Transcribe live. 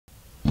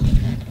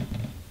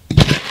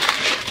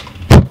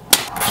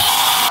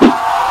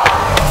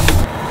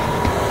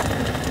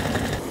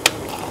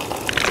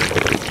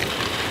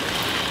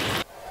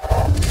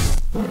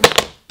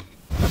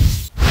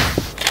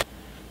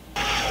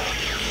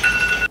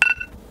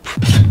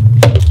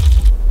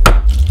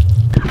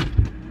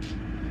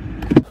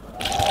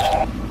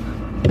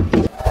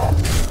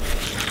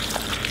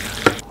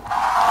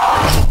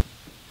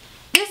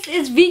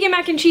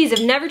cheese.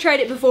 I've never tried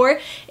it before.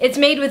 It's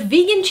made with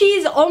vegan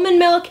cheese, almond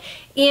milk,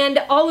 and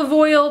olive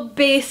oil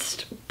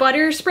based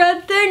butter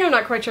spread thing. I'm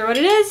not quite sure what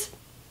it is.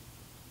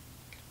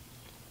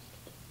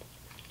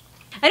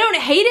 I don't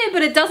hate it,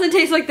 but it doesn't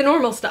taste like the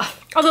normal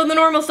stuff. Although the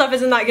normal stuff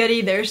isn't that good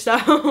either, so.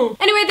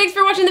 Anyway, thanks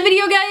for watching the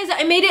video, guys.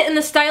 I made it in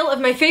the style of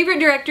my favorite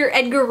director,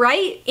 Edgar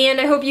Wright, and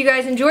I hope you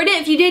guys enjoyed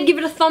it. If you did, give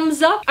it a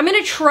thumbs up. I'm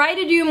gonna try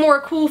to do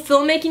more cool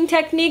filmmaking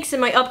techniques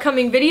in my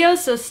upcoming videos,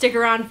 so stick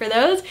around for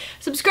those.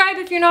 Subscribe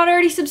if you're not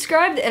already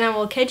subscribed, and I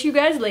will catch you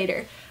guys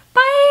later.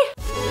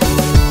 Bye!